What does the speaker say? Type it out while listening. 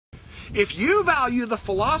If you value the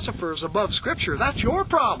philosophers above Scripture, that's your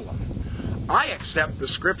problem. I accept the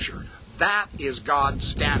Scripture. That is God's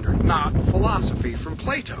standard, not philosophy from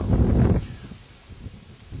Plato.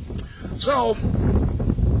 So,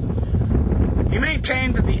 he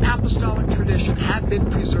maintained that the apostolic tradition had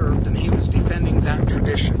been preserved, and he was defending that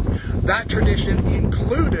tradition. That tradition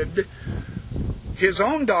included his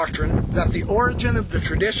own doctrine that the origin of the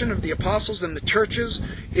tradition of the apostles and the churches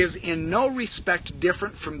is in no respect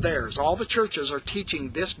different from theirs. All the churches are teaching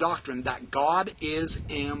this doctrine that God is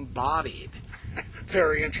embodied.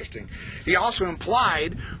 Very interesting. He also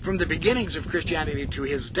implied from the beginnings of Christianity to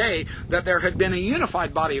his day that there had been a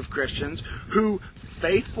unified body of Christians who,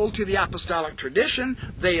 faithful to the apostolic tradition,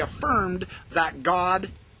 they affirmed that God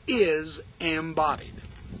is embodied.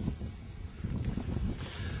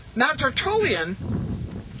 Now, Tertullian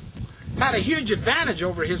had a huge advantage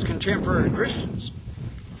over his contemporary Christians.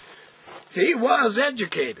 He was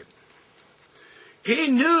educated. He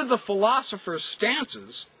knew the philosophers'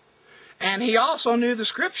 stances, and he also knew the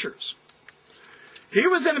Scriptures. He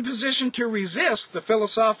was in a position to resist the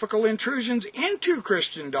philosophical intrusions into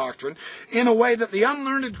Christian doctrine in a way that the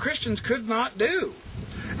unlearned Christians could not do.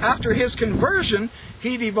 After his conversion,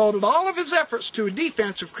 he devoted all of his efforts to a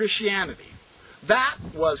defense of Christianity. That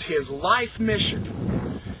was his life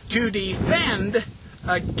mission, to defend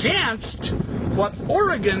against what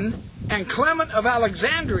Origen and Clement of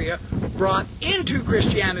Alexandria brought into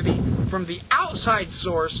Christianity from the outside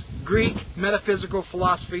source, Greek metaphysical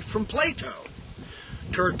philosophy from Plato.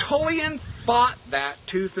 Tertullian fought that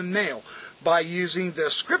tooth and nail by using the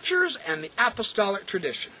Scriptures and the apostolic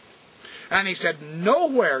tradition. And he said,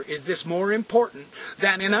 nowhere is this more important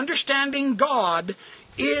than in understanding God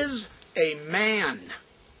is a man,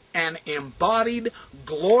 an embodied,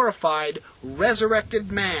 glorified,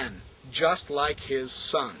 resurrected man, just like his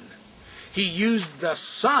Son. He used the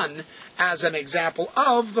Son as an example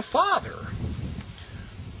of the Father.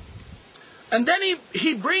 And then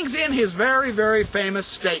he brings in his very, very famous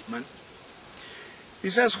statement. He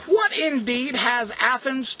says, what indeed has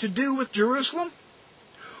Athens to do with Jerusalem?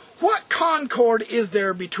 What concord is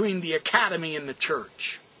there between the academy and the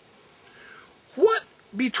church? What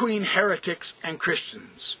between heretics and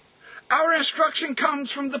Christians? Our instruction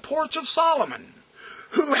comes from the porch of Solomon,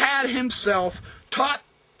 who had himself taught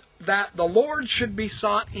that the Lord should be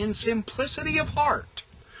sought in simplicity of heart.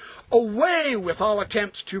 Away with all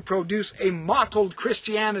attempts to produce a mottled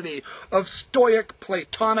Christianity of Stoic,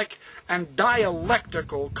 Platonic, and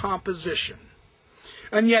dialectical composition.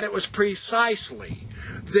 And yet it was precisely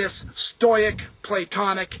this Stoic,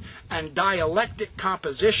 Platonic, and dialectic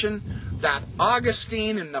composition that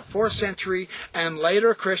Augustine in the 4th century and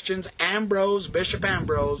later Christians, Bishop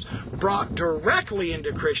Ambrose, brought directly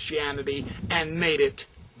into Christianity and made it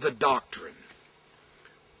the doctrine.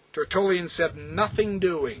 Tertullian said, nothing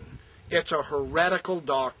doing. It's a heretical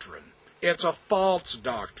doctrine. It's a false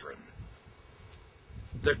doctrine.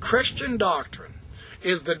 The Christian doctrine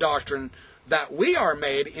is the doctrine that we are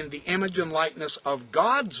made in the image and likeness of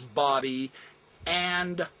God's body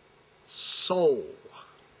and soul.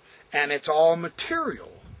 And it's all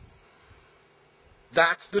material.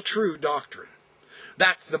 That's the true doctrine.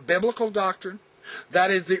 That's the biblical doctrine.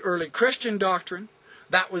 That is the early Christian doctrine.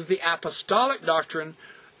 That was the apostolic doctrine.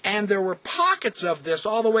 And there were pockets of this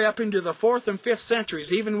all the way up into the 4th and 5th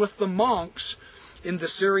centuries, even with the monks in the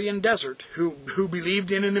Syrian desert who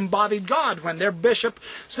believed in an embodied God. When their bishop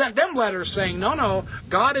sent them letters saying, no,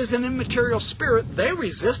 God is an immaterial spirit, they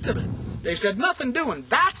resisted it. They said, nothing doing.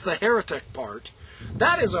 That's the heretic part.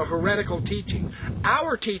 That is a heretical teaching.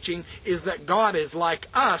 Our teaching is that God is like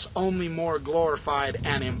us, only more glorified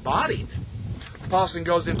and embodied. Paulson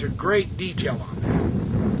goes into great detail on that.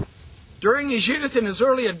 During his youth and his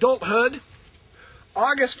early adulthood,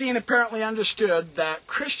 Augustine apparently understood that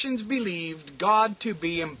Christians believed God to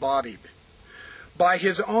be embodied. By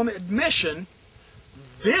his own admission,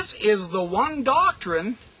 this is the one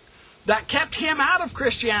doctrine that kept him out of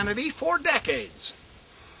Christianity for decades.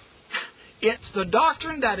 It's the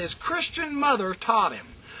doctrine that his Christian mother taught him,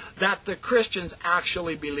 that the Christians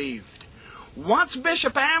actually believed. Once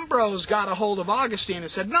Bishop Ambrose got a hold of Augustine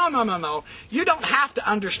and said, no, you don't have to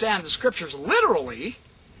understand the Scriptures literally.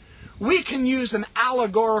 We can use an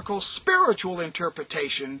allegorical spiritual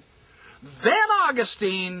interpretation. Then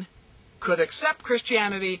Augustine could accept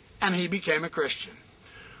Christianity and he became a Christian.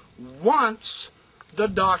 Once the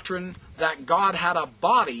doctrine that God had a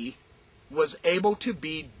body was able to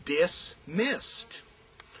be dismissed.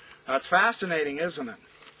 That's fascinating, isn't it?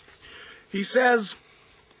 He says,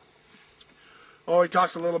 he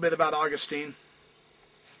talks a little bit about Augustine.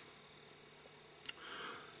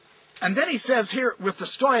 And then he says here, with the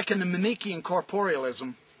Stoic and the Manichaean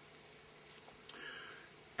corporealism,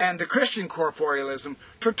 and the Christian corporealism,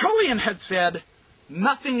 Tertullian had said,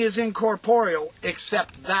 nothing is incorporeal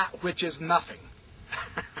except that which is nothing.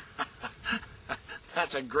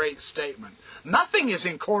 That's a great statement. Nothing is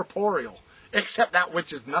incorporeal except that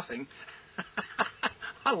which is nothing.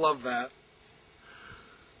 I love that.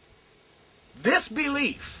 This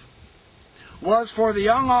belief was for the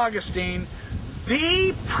young Augustine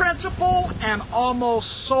the principal and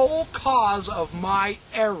almost sole cause of my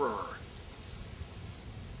error.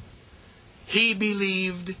 He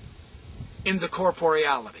believed in the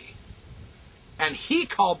corporeality, and he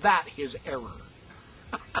called that his error.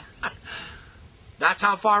 That's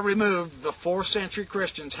how far removed the 4th century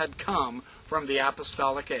Christians had come from the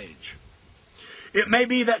apostolic age. It may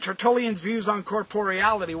be that Tertullian's views on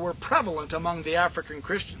corporeality were prevalent among the African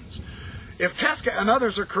Christians. If Tesca and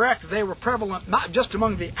others are correct, they were prevalent not just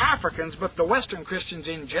among the Africans, but the Western Christians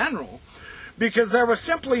in general, because there was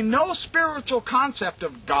simply no spiritual concept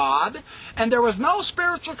of God, and there was no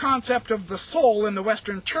spiritual concept of the soul in the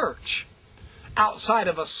Western Church, outside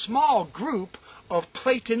of a small group of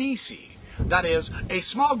Platonici, that is, a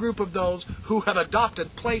small group of those who had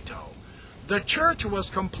adopted Plato. The church was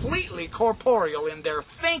completely corporeal in their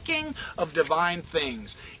thinking of divine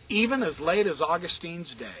things, even as late as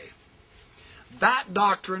Augustine's day. That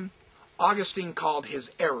doctrine Augustine called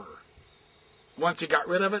his error. Once he got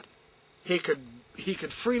rid of it, he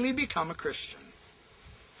could freely become a Christian.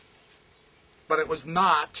 But it was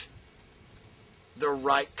not the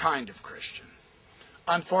right kind of Christian.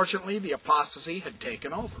 Unfortunately, the apostasy had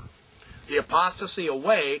taken over. The apostasy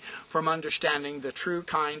away from understanding the true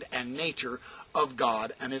kind and nature of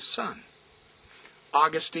God and His Son.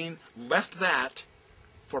 Augustine left that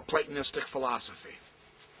for Platonistic philosophy.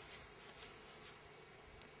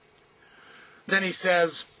 Then he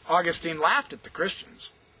says, Augustine laughed at the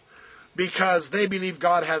Christians because they believe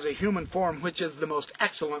God has a human form which is the most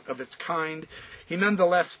excellent of its kind. He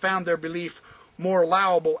nonetheless found their belief more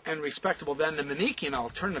allowable and respectable than the Manichaean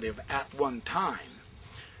alternative at one time.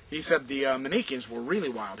 He said the Manichaeans were really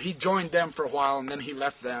wild. He joined them for a while, and then he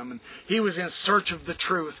left them, and he was in search of the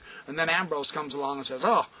truth. And then Ambrose comes along and says,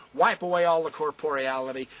 oh, wipe away all the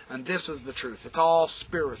corporeality, and this is the truth. It's all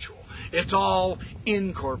spiritual. It's all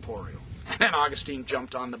incorporeal. And then Augustine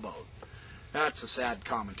jumped on the boat. That's a sad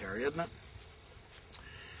commentary, isn't it?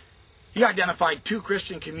 He identified 2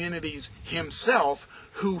 Christian communities himself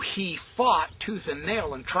who he fought tooth and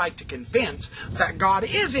nail and tried to convince that God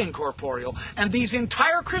is incorporeal, and these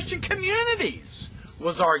entire Christian communities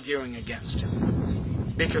was arguing against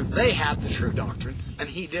him because they had the true doctrine and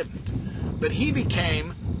he didn't. But he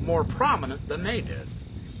became more prominent than they did.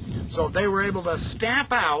 So they were able to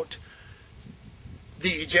stamp out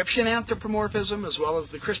the Egyptian anthropomorphism as well as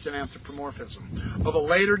the Christian anthropomorphism of a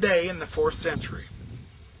later day in the 4th century.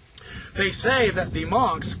 They say that the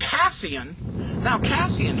monks, Cassian, now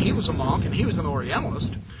Cassian, he was a monk and he was an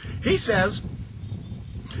Orientalist. He says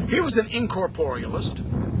he was an incorporealist.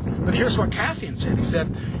 But here's what Cassian said. He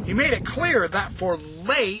said he made it clear that for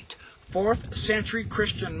late 4th century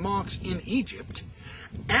Christian monks in Egypt,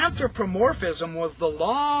 anthropomorphism was the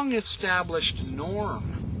long established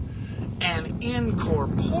norm, and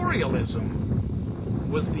incorporealism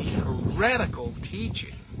was the heretical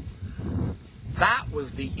teaching. That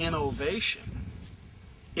was the innovation.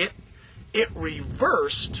 It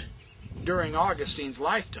reversed during Augustine's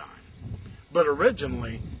lifetime. But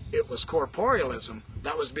originally, it was corporealism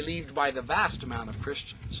that was believed by the vast amount of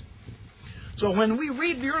Christians. So when we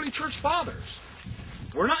read the early church fathers,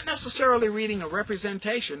 we're not necessarily reading a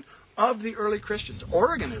representation of the early Christians.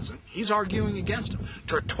 Origen isn't. He's arguing against them.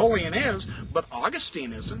 Tertullian is, but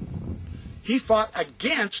Augustine isn't. He fought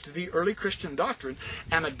against the early Christian doctrine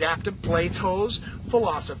and adapted Plato's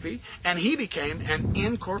philosophy, and he became an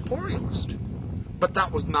incorporealist. But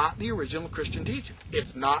that was not the original Christian teaching.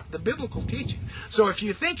 It's not the biblical teaching. So if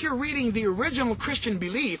you think you're reading the original Christian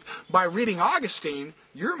belief by reading Augustine,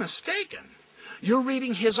 you're mistaken. You're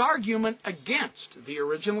reading his argument against the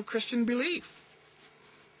original Christian belief.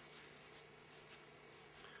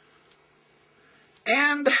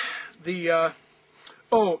 And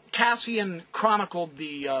Cassian chronicled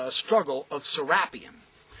the struggle of Serapion,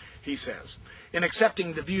 he says, in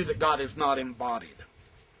accepting the view that God is not embodied.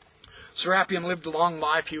 Serapion lived a long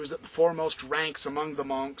life. He was at the foremost ranks among the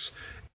monks,